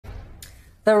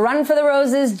The run for the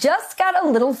roses just got a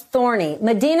little thorny.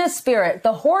 Medina Spirit,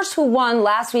 the horse who won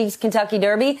last week's Kentucky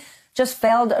Derby, just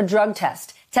failed a drug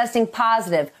test, testing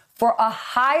positive for a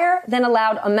higher than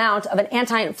allowed amount of an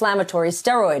anti-inflammatory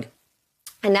steroid.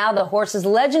 And now the horse's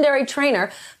legendary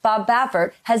trainer, Bob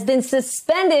Baffert, has been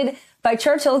suspended by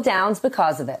Churchill Downs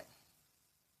because of it.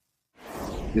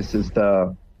 This is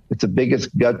it's the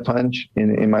biggest gut punch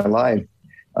in my life.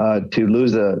 To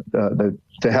lose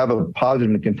to have a positive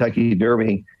in the Kentucky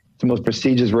Derby. It's the most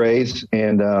prestigious race,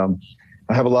 and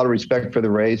I have a lot of respect for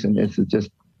the race, and it's just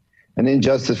an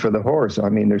injustice for the horse. I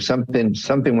mean, there's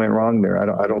something went wrong there.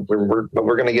 But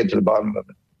we're going to get to the bottom of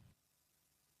it.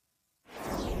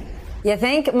 You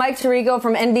think Mike Tirico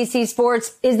from NBC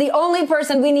Sports is the only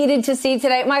person we needed to see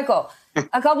today? Michael,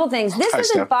 a couple things. This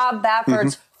isn't Bob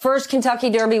Baffert's first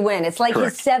Kentucky Derby win. It's like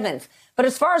his seventh. But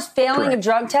as far as failing a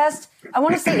drug test, I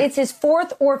want to say it's his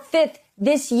fourth or fifth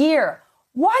this year.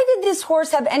 Why did this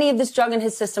horse have any of this drug in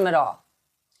his system at all?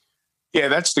 Yeah,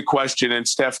 that's the question. And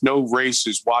Steph, no race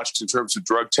is watched in terms of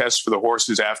drug tests for the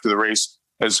horses after the race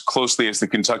as closely as the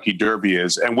Kentucky Derby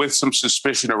is. And with some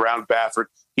suspicion around Baffert,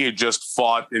 he had just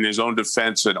fought in his own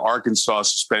defense an Arkansas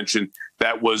suspension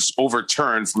that was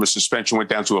overturned from a suspension, went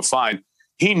down to a fine.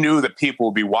 He knew that people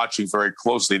would be watching very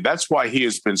closely. That's why he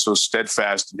has been so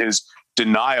steadfast in his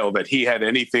denial that he had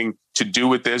anything to do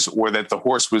with this or that the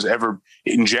horse was ever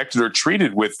injected or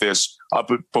treated with this up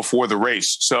before the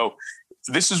race. So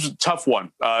this is a tough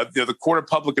one. The court of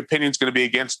public opinion is going to be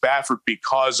against Baffert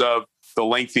because of the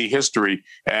lengthy history.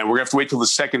 And we're going to have to wait till the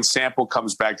second sample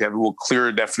comes back to have a little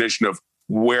clearer definition of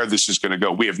where this is going to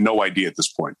go. We have no idea at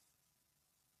this point.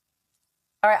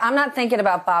 All right, I'm not thinking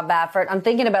about Bob Baffert. I'm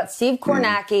thinking about Steve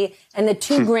Kornacki and the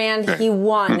 $2,000 he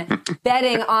won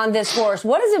betting on this horse.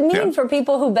 What does it mean for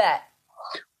people who bet?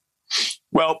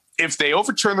 Well, if they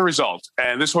overturn the result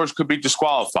and this horse could be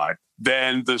disqualified,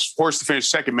 then this horse to finish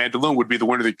second, Mandaloon, would be the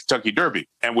winner of the Kentucky Derby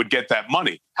and would get that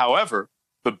money. However,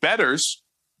 the bettors,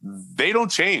 they don't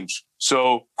change.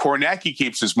 So Kornacki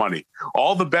keeps his money.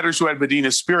 All the bettors who had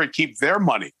Medina Spirit keep their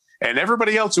money. And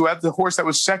everybody else who had the horse that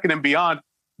was second and beyond,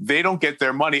 they don't get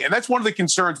their money. And that's one of the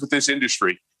concerns with this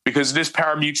industry because it is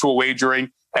pari-mutuel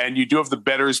wagering and you do have the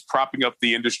bettors propping up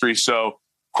the industry. So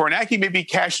Kornacki may be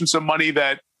cashing some money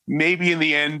that maybe in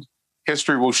the end,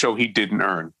 history will show he didn't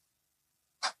earn.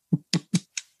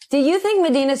 Do you think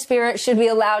Medina Spirit should be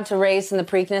allowed to race in the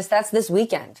Preakness? That's this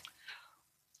weekend.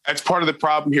 That's part of the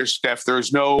problem here, Steph.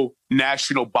 There's no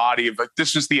national body.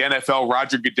 This is the NFL,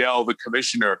 Roger Goodell, the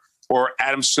commissioner, or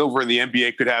Adam Silver in the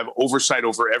NBA could have oversight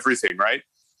over everything, right?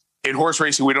 In horse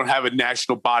racing, we don't have a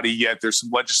national body yet. There's some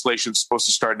legislation supposed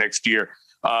to start next year.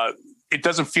 It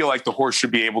doesn't feel like the horse should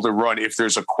be able to run if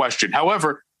there's a question.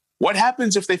 However, what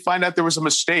happens if they find out there was a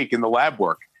mistake in the lab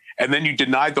work and then you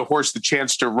denied the horse the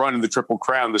chance to run in the Triple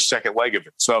Crown, the second leg of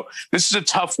it? So this is a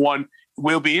tough one.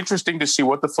 Will be interesting to see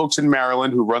what the folks in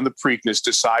Maryland who run the Preakness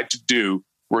decide to do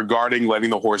regarding letting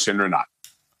the horse in or not.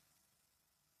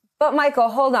 But Michael,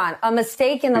 hold on. A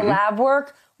mistake in the lab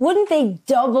work, wouldn't they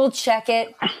double check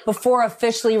it before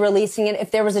officially releasing it if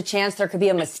there was a chance there could be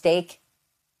a mistake?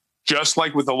 Just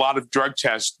like with a lot of drug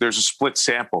tests, there's a split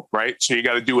sample, right? So you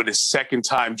got to do it a second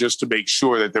time just to make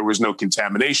sure that there was no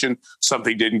contamination,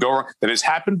 something didn't go wrong. That has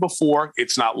happened before.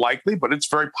 It's not likely, but it's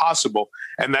very possible.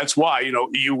 And that's why,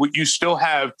 you still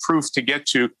have proof to get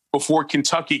to before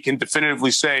Kentucky can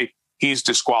definitively say he's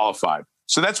disqualified.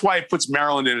 So that's why it puts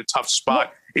Maryland in a tough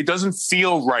spot. It doesn't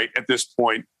feel right at this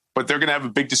point, but they're going to have a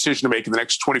big decision to make in the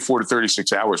next 24 to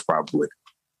 36 hours, probably.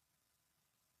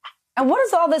 And what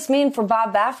does all this mean for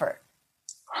Bob Baffert?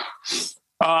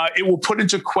 It will put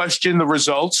into question the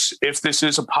results if this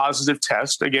is a positive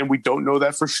test. Again, we don't know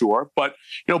that for sure. But,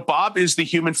 Bob is the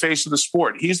human face of the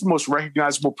sport. He's the most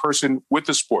recognizable person with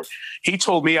the sport. He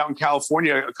told me out in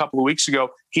California a couple of weeks ago,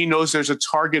 he knows there's a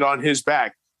target on his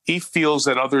back. He feels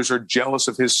that others are jealous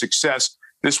of his success.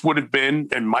 This would have been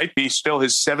and might be still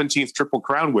his 17th Triple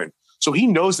Crown win. So he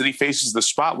knows that he faces the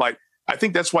spotlight. I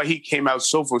think that's why he came out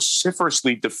so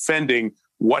vociferously defending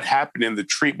what happened in the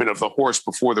treatment of the horse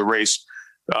before the race.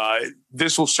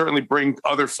 This will certainly bring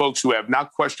other folks who have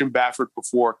not questioned Baffert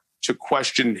before to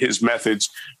question his methods.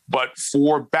 But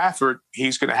for Baffert,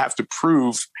 he's going to have to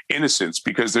prove innocence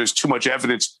because there's too much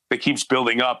evidence that keeps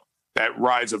building up that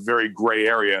rides a very gray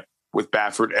area with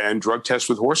Baffert and drug tests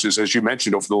with horses, as you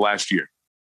mentioned, over the last year.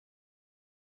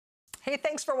 Hey,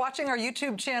 thanks for watching our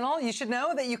YouTube channel. You should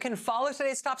know that you can follow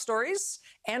today's top stories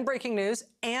and breaking news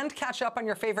and catch up on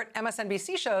your favorite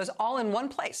MSNBC shows all in one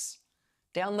place.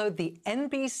 Download the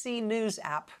NBC News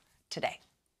app today.